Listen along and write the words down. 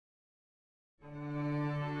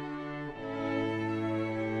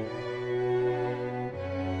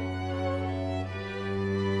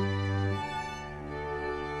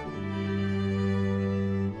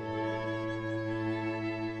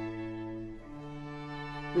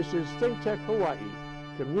This is ThinkTech Hawaii.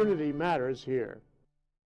 Community matters here.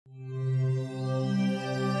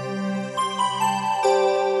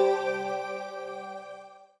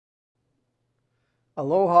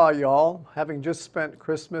 Aloha, y'all. Having just spent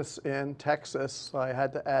Christmas in Texas, I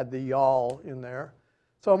had to add the y'all in there.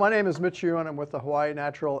 So my name is Mitch Ewan. I'm with the Hawaii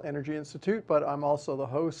Natural Energy Institute, but I'm also the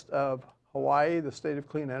host of Hawaii, the State of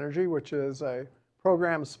Clean Energy, which is a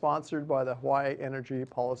program sponsored by the Hawaii Energy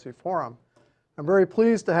Policy Forum. I'm very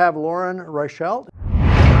pleased to have Lauren Reichelt.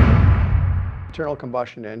 Internal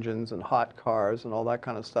combustion engines and hot cars and all that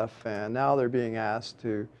kind of stuff, and now they're being asked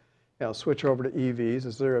to switch over to EVs.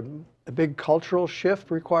 Is there a big cultural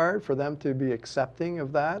shift required for them to be accepting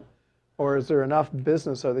of that? Or is there enough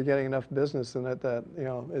business, are they getting enough business in it that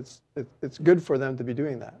it's good for them to be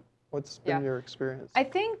doing that? What's been your experience? I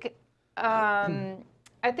think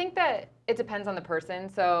that it depends on the person.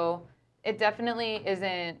 So it definitely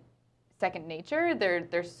isn't second nature.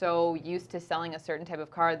 They're so used to selling a certain type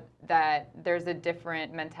of car that there's a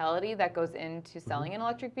different mentality that goes into selling an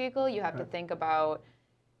electric vehicle. You have to think about,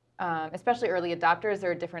 especially early adopters,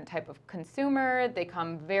 they're a different type of consumer. They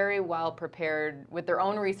come very well prepared with their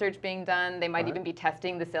own research being done. They might even be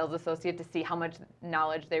testing the sales associate to see how much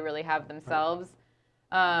knowledge they really have themselves.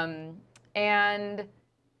 And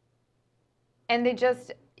they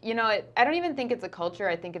just, I don't even think it's a culture.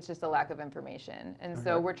 I think it's just a lack of information. And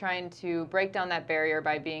so we're trying to break down that barrier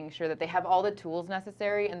by being sure that they have all the tools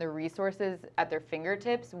necessary and the resources at their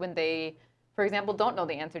fingertips when they, for example, don't know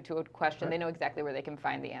the answer to a question. They know exactly where they can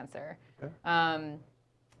find the answer. And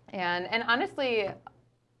honestly,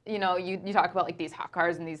 you talk about like these hot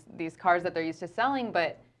cars and these cars that they're used to selling,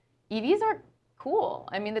 but EVs are cool.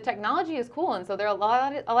 I mean, the technology is cool, and so there are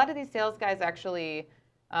a lot of these sales guys actually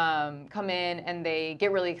come in and they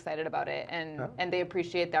get really excited about it, and they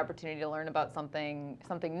appreciate the opportunity to learn about something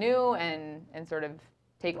new and sort of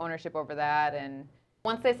take ownership over that. And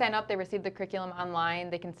once they sign up, they receive the curriculum online.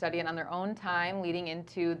 They can study it on their own time leading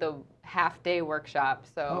into the half-day workshop.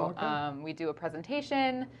 So we do a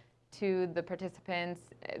presentation to the participants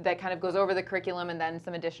that kind of goes over the curriculum and then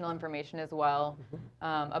some additional information as well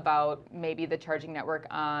about maybe the charging network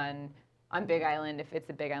on Big Island, if it's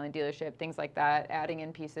a Big Island dealership, things like that, adding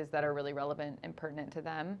in pieces that are really relevant and pertinent to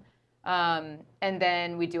them. And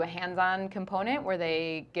then we do a hands-on component where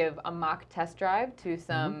they give a mock test drive to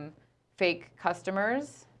some fake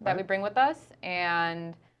customers that we bring with us,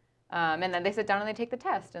 and then they sit down and they take the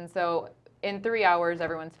test. And so in 3 hours,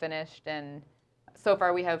 everyone's finished, and so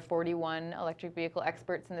far we have 41 electric vehicle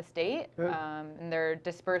experts in the state, and they're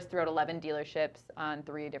dispersed throughout 11 dealerships on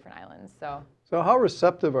 3 different islands. So how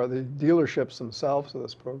receptive are the dealerships themselves to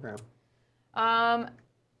this program?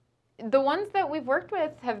 The ones that we've worked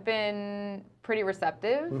with have been pretty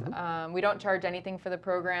receptive. We don't charge anything for the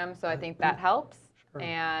program, so I think that helps.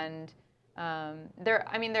 And there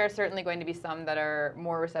are certainly going to be some that are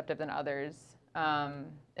more receptive than others,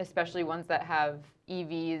 especially ones that have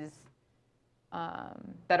EVs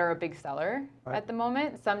that are a big seller at the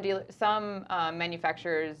moment. Some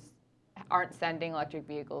manufacturers aren't sending electric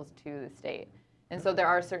vehicles to the state. And so there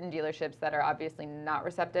are certain dealerships that are obviously not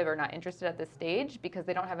receptive or not interested at this stage because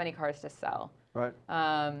they don't have any cars to sell.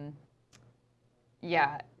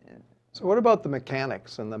 So what about the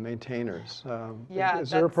mechanics and the maintainers? Is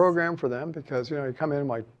there a program for them? Because you come in,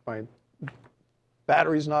 my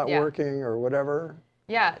battery's not working or whatever.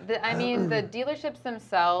 Yeah, the dealerships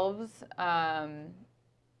themselves can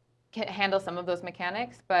handle some of those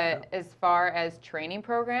mechanics, but as far as training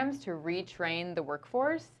programs to retrain the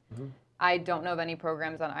workforce, I don't know of any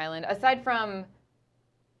programs on island aside from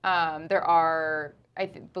there are,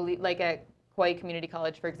 believe, like at Hawaii Community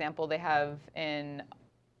College, for example, they have an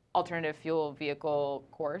alternative fuel vehicle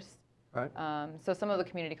course. So some of the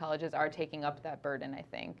community colleges are taking up that burden, I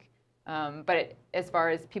think. But as far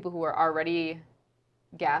as people who are already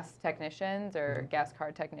gas technicians or gas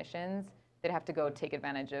car technicians, they'd have to go take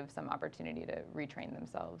advantage of some opportunity to retrain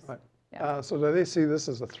themselves. So do they see this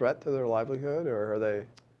as a threat to their livelihood, or are they,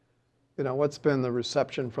 what's been the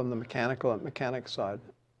reception from the mechanic side?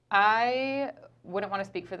 I wouldn't want to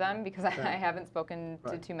speak for them because I haven't spoken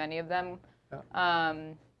to too many of them.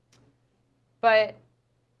 But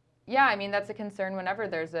yeah, that's a concern whenever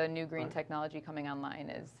there's a new green technology coming online,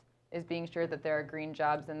 is being sure that there are green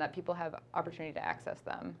jobs and that people have opportunity to access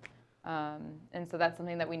them. And so that's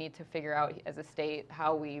something that we need to figure out as a state,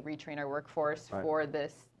 how we retrain our workforce for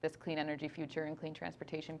this clean energy future and clean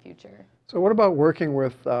transportation future. So what about working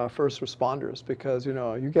with first responders? Because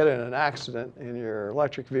you get in an accident and your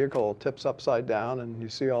electric vehicle tips upside down and you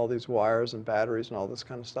see all these wires and batteries and all this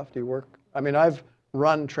kind of stuff. Do you work? I've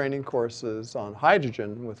run training courses on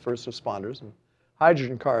hydrogen with first responders, and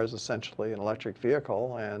hydrogen car is essentially an electric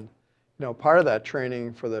vehicle, and part of that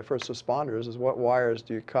training for the first responders is what wires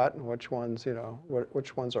do you cut and which ones,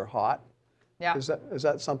 which ones are hot. Yeah. Is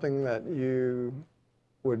that something that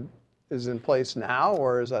is in place now,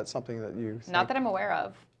 or is that something that you think? Not that I'm aware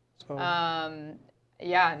of. So,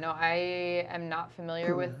 yeah, no, I am not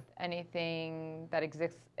familiar with anything that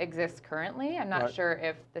exists currently. I'm not sure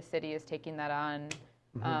if the city is taking that on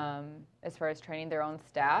as far as training their own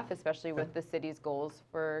staff, especially with the city's goals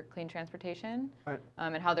for clean transportation. Right.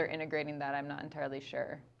 And how they're integrating that, I'm not entirely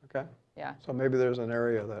sure. Okay. Yeah. So maybe there's an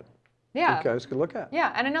area that you guys could look at.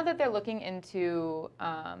 Yeah, and I know that they're looking into,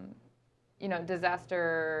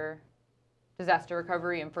 disaster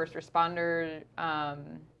recovery and first responder,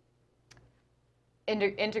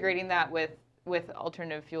 integrating that with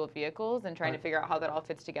alternative fuel vehicles and trying to figure out how that all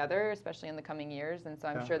fits together, especially in the coming years. And so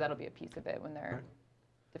I'm sure that'll be a piece of it when they're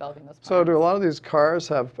developing those plans. So do a lot of these cars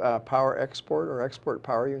have power export or export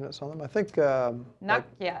power units on them? I think not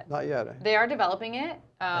yet. Not yet. Eh? They are developing it,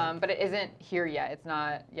 but it isn't here yet. It's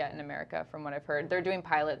not yet in America, from what I've heard. They're doing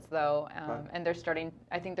pilots though, and they're starting.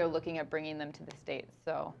 I think they're looking at bringing them to the States.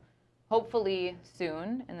 So hopefully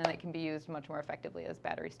soon, and then it can be used much more effectively as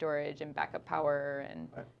battery storage and backup power,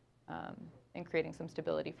 and creating some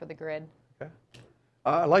stability for the grid. Okay.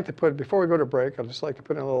 I'd like to before we go to break, I'd just like to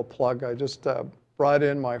put in a little plug. I just brought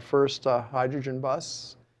in my first hydrogen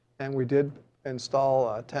bus, and we did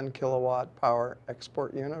install a 10 kilowatt power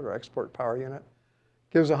export unit or export power unit.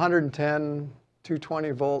 Gives 110,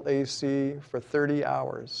 220 volt AC for 30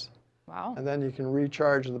 hours. Wow. And then you can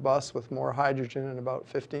recharge the bus with more hydrogen in about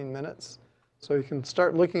 15 minutes. So you can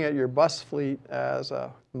start looking at your bus fleet as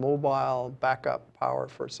a mobile backup power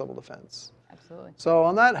for civil defense. Absolutely. So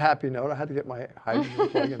on that happy note, I had to get my hydrogen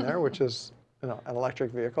plug in there, which is an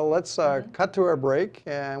electric vehicle. Let's cut to our break,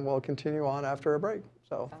 and we'll continue on after our break.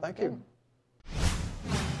 So thank you.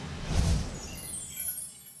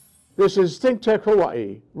 This is ThinkTech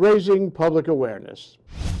Hawaii, raising public awareness.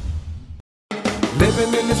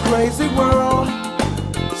 Living in this crazy world,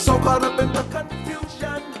 so caught up in the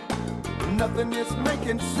confusion, nothing is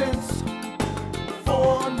making sense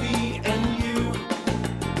for me and you.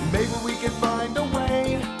 Maybe we can find a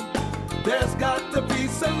way, there's got to be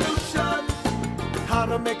solution, how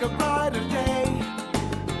to make a brighter day.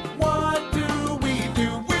 What do we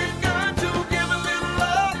do? We've got to give a little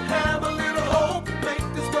love, have a little hope,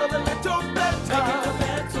 make this world a little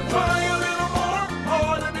better, try a little more,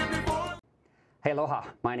 harder than before. Hey, aloha.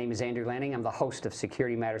 My name is Andrew Lanning. I'm the host of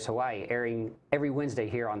Security Matters Hawaii, airing every Wednesday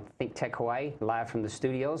here on ThinkTech Hawaii, live from the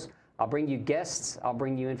studios. I'll bring you guests. I'll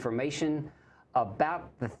bring you information about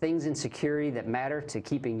the things in security that matter to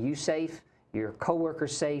keeping you safe, your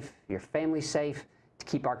coworkers safe, your family safe, to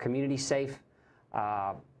keep our community safe.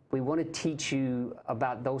 We want to teach you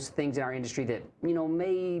about those things in our industry that,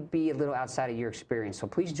 may be a little outside of your experience. So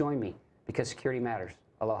please join me, because security matters.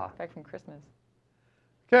 Aloha. Back from Christmas.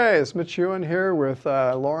 Okay, it's Mitch Ewan here with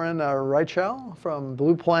Lauren Reichelt from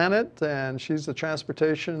Blue Planet, and she's the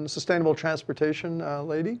sustainable transportation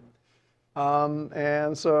lady.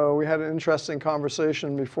 And so we had an interesting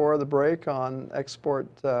conversation before the break on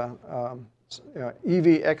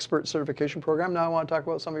EV expert certification program. Now I want to talk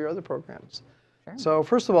about some of your other programs. Sure. So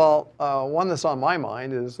first of all, one that's on my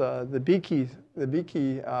mind is the Beaky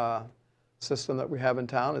system that we have in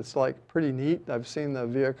town. It's like pretty neat. I've seen the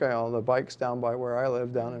vehicle, the bikes down by where I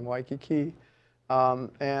live, down in Waikiki.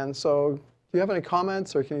 And so, do you have any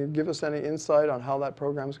comments, or can you give us any insight on how that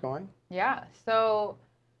program's going? Yeah. So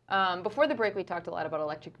before the break, we talked a lot about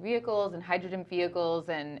electric vehicles and hydrogen vehicles,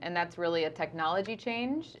 and that's really a technology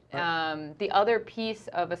change. Right. The other piece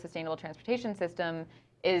of a sustainable transportation system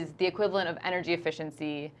is the equivalent of energy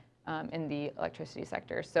efficiency in the electricity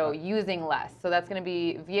sector, so using less. So that's going to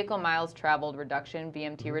be vehicle miles traveled reduction,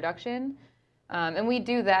 VMT reduction, and we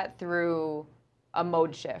do that through a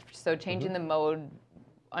mode shift. So changing the mode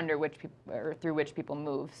under which through which people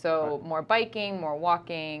move. So more biking, more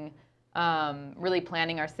walking, really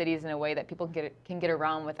planning our cities in a way that people can get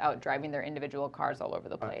around without driving their individual cars all over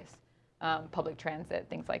the place. Public transit,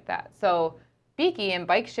 things like that. So Beaky and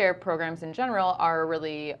bike share programs in general are a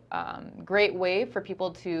really great way for people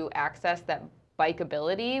to access that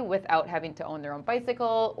bikeability without having to own their own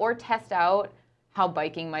bicycle, or test out how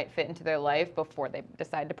biking might fit into their life before they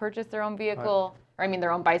decide to purchase their own vehicle, or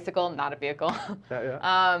their own bicycle, not a vehicle.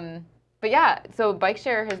 But yeah, so bike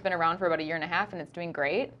share has been around for about 1.5 years, and it's doing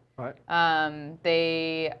great.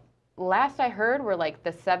 They, last I heard, were like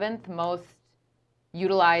the 7th most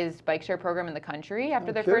utilized bike share program in the country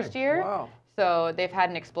after their first year. Wow. So they've had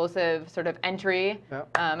an explosive sort of entry.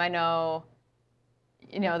 I know,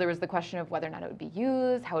 you know, there was the question of whether or not it would be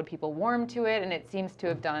used, how would people warm to it, and it seems to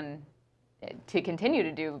have continue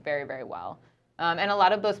to do very, very well. And a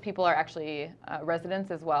lot of those people are actually residents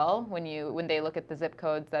as well. When they look at the zip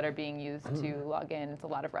codes that are being used to log in, it's a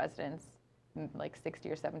lot of residents, like 60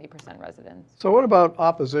 or 70% residents. So what about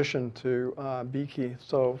opposition to Beaky?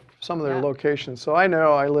 So some of their locations. So I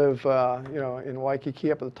know I live, in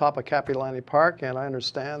Waikiki up at the top of Kapilani Park, and I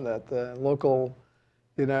understand that the local,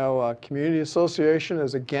 community association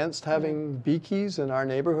is against having Beakies in our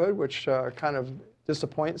neighborhood, which kind of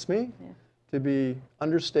disappoints me, to be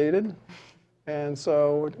understated. And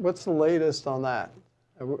so what's the latest on that?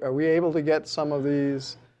 Are we able to get some of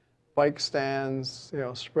these bike stands,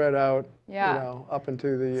 spread out, up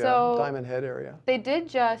into the Diamond Head area? They did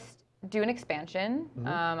just do an expansion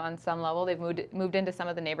on some level. They've moved into some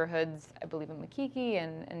of the neighborhoods, I believe in Makiki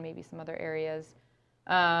and maybe some other areas.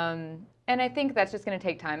 And I think that's just going to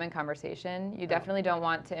take time and conversation. You definitely don't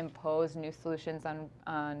want to impose new solutions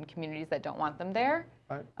on communities that don't want them there.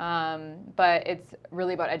 Right. But it's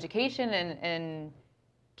really about education and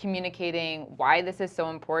communicating why this is so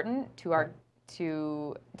important to our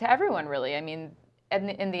to everyone, really. I mean,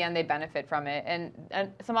 in the end, they benefit from it. And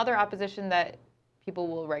some other opposition that people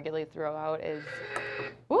will regularly throw out is,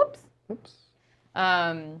 whoops.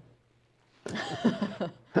 Go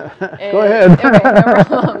ahead. Okay,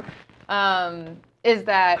 no problem. Is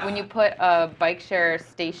that when you put a bike share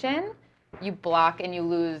station, you block and you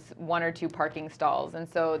lose 1 or 2 parking stalls. And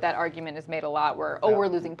so that argument is made a lot where, we're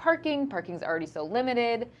losing parking. Parking's already so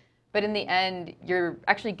limited. But in the end, you're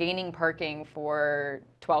actually gaining parking for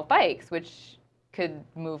 12 bikes, which could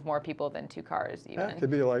move more people than 2 cars even. Yeah, it could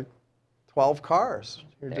be like 12 cars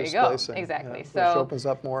you're there displacing. You go. Exactly. Which opens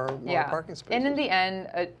up more parking spaces. And in the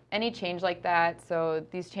end, any change like that, so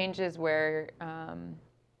these changes where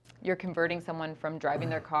you're converting someone from driving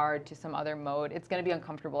their car to some other mode, it's going to be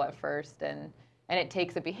uncomfortable at first, and it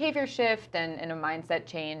takes a behavior shift and a mindset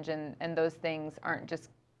change, and those things aren't just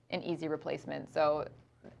an easy replacement. So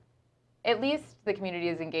at least the community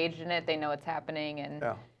is engaged in it. They know it's happening,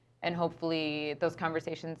 and hopefully those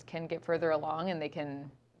conversations can get further along,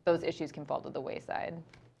 and those issues can fall to the wayside.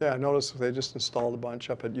 Yeah, I noticed they just installed a bunch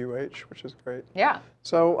up at UH, which is great. Yeah.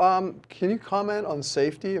 So can you comment on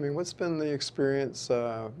safety? I mean, what's been the experience,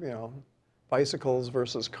 bicycles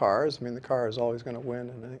versus cars? I mean, the car is always going to win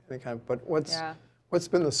in any kind of, but what's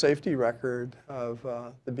been the safety record of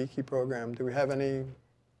the Beaky program? Do we have any?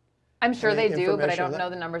 I'm sure they do, but I don't know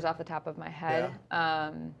the numbers off the top of my head.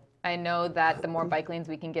 Yeah. I know that the more bike lanes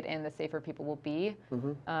we can get in, the safer people will be.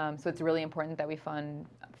 So it's really important that we fund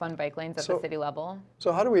bike lanes at the city level.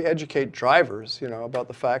 So how do we educate drivers, about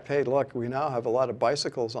the fact, hey, look, we now have a lot of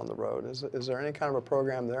bicycles on the road. Is there any kind of a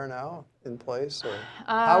program there now in place, or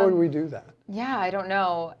how would we do that? Yeah, I don't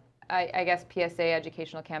know. I guess PSA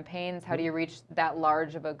educational campaigns. How do you reach that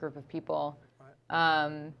large of a group of people?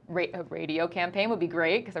 A radio campaign would be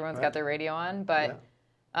great because everyone's got their radio on, but.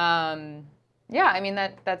 Yeah, I mean,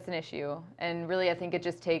 that's an issue. And really, I think it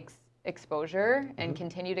just takes exposure and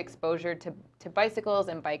continued exposure to bicycles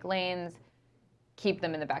and bike lanes, keep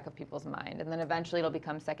them in the back of people's mind. And then eventually it'll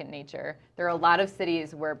become second nature. There are a lot of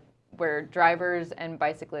cities where drivers and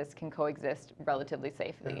bicyclists can coexist relatively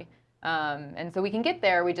safely. And so we can get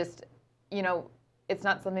there. We just, it's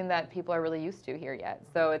not something that people are really used to here yet.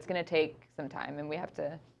 So it's going to take some time, and we have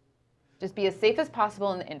to just be as safe as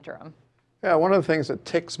possible in the interim. Yeah, one of the things that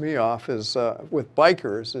ticks me off is with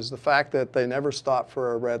bikers is the fact that they never stop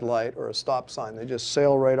for a red light or a stop sign. They just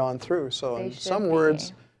sail right on through. So in some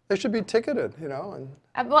words, they should be ticketed, And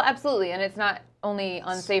well, absolutely, and it's not only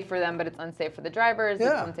unsafe for them, but it's unsafe for the drivers. It's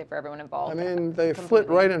unsafe for everyone involved. I mean, they flit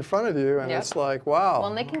right in front of you, and it's like, wow. Well,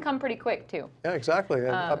 and they can come pretty quick too. Yeah, exactly.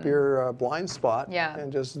 Up your blind spot,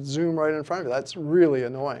 and just zoom right in front of you. That's really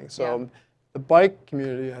annoying. So. The bike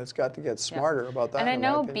community has got to get smarter about that. And I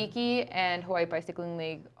know Beaky and Hawaii Bicycling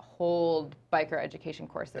League hold biker education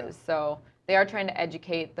courses. So they are trying to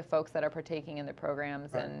educate the folks that are partaking in the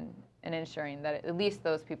programs and ensuring that at least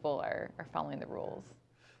those people are following the rules.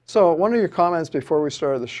 So one of your comments before we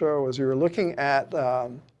started the show was you were looking at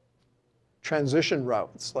transition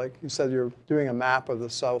routes. Like you said, you're doing a map of the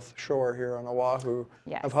South Shore here on Oahu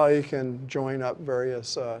of how you can join up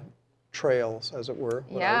various trails, as it were.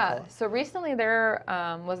 Yeah, so recently there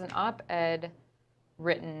was an op-ed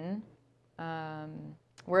written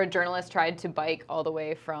where a journalist tried to bike all the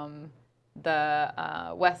way from the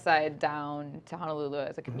west side down to Honolulu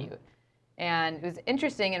as a commute. And it was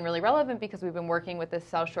interesting and really relevant because we've been working with this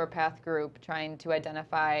South Shore Path group trying to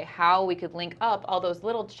identify how we could link up all those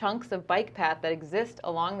little chunks of bike path that exist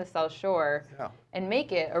along the South Shore and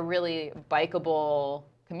make it a really bikeable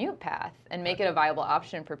commute path and make it a viable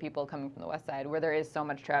option for people coming from the west side, where there is so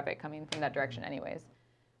much traffic coming from that direction anyways.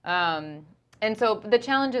 And so the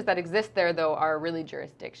challenges that exist there, though, are really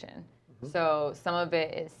jurisdiction. So some of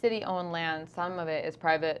it is city-owned land, some of it is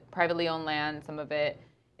privately owned land, some of it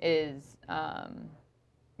is,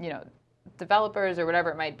 developers or whatever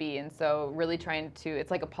it might be. And so really trying to, it's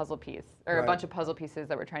like a puzzle piece, or a bunch of puzzle pieces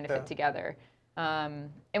that we're trying to fit together. And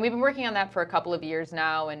we've been working on that for a couple of years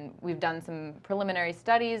now, and we've done some preliminary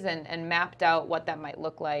studies and mapped out what that might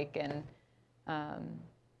look like. And,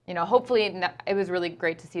 hopefully it was really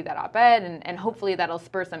great to see that op-ed, and hopefully that'll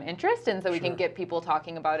spur some interest, and so we can get people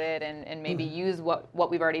talking about it and maybe use what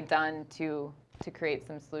we've already done to create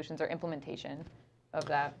some solutions or implementation of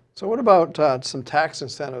that. So what about some tax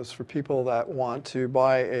incentives for people that want to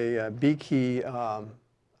buy a Beekey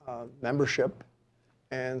membership,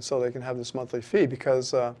 and so they can have this monthly fee?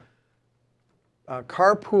 Because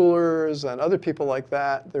carpoolers and other people like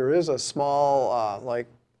that, there is a small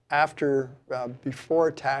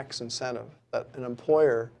before tax incentive that an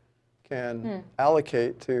employer can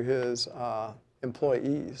allocate to his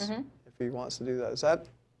employees if he wants to do that. Is that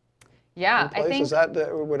in place? I think, is that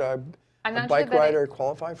would a bike rider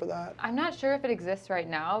qualify for that? I'm not sure if it exists right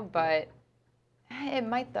now, but it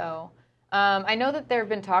might, though. I know that there have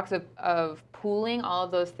been talks of pooling all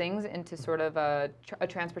of those things into sort of a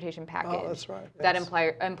transportation package. Oh, that's right. That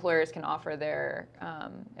employers can offer their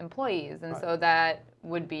employees, and so that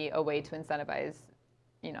would be a way to incentivize,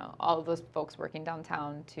 all of those folks working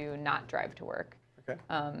downtown to not drive to work. Okay.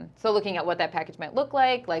 So looking at what that package might look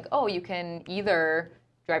like, you can either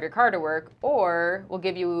drive your car to work, or we'll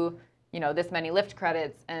give you, this many Lyft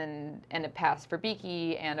credits and a pass for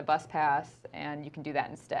Beekey and a bus pass, and you can do that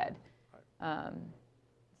instead.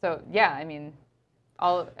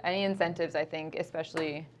 Any incentives, I think,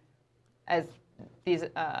 especially as these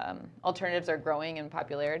alternatives are growing in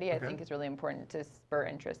popularity, I think is really important to spur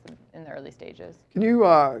interest in the early stages. Can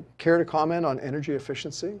you care to comment on energy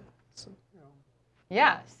efficiency?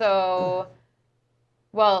 Yeah, so,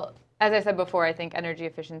 well, as I said before, I think energy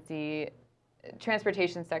efficiency,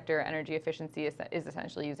 transportation sector energy efficiency is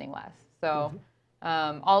essentially using less. So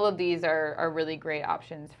all of these are really great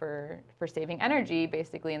options for saving energy,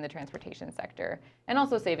 basically, in the transportation sector, and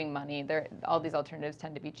also saving money. All these alternatives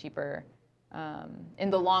tend to be cheaper in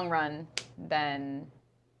the long run than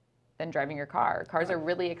driving your car. Cars are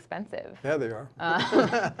really expensive. Yeah, they are.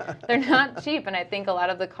 They're not cheap, and I think a lot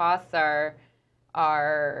of the costs are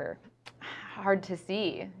hard to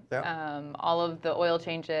see. Yeah. All of the oil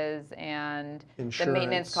changes and insurance, the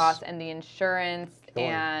maintenance costs and the insurance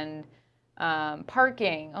and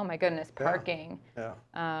parking. Oh my goodness, parking. Yeah.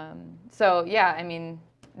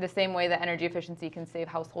 The same way that energy efficiency can save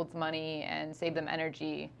households money and save them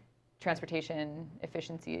energy, transportation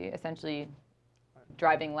efficiency, essentially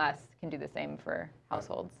driving less, can do the same for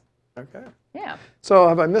households. Okay. Yeah. So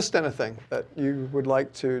have I missed anything that you would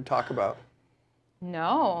like to talk about?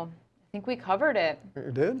 No, I think we covered it.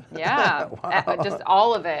 You did? Yeah. Wow. Just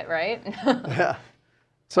all of it, right? Yeah.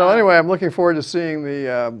 So anyway, I'm looking forward to seeing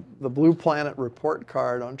the Blue Planet report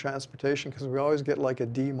card on transportation, because we always get like a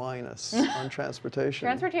D- on transportation.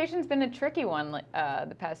 Transportation's been a tricky one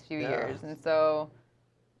the past few years, and so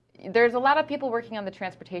there's a lot of people working on the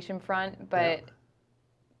transportation front, but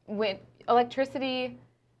when electricity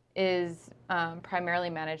is primarily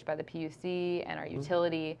managed by the PUC and our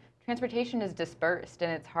utility, transportation is dispersed,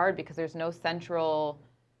 and it's hard because there's no central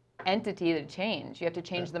entity to change. You have to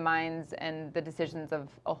change the minds and the decisions of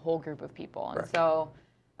a whole group of people. And so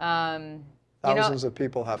thousands of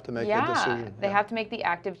people have to make a decision. They have to make the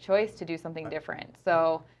active choice to do something different.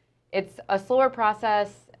 So it's a slower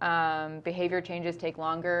process. Behavior changes take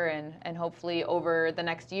longer, and hopefully over the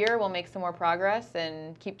next year we'll make some more progress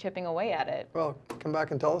and keep chipping away at it. Well, come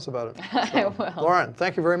back and tell us about it. I will. Lauren,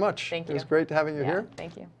 thank you very much. Thank you. It was great having you here.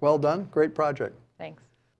 Thank you. Well done. Great project. Thanks.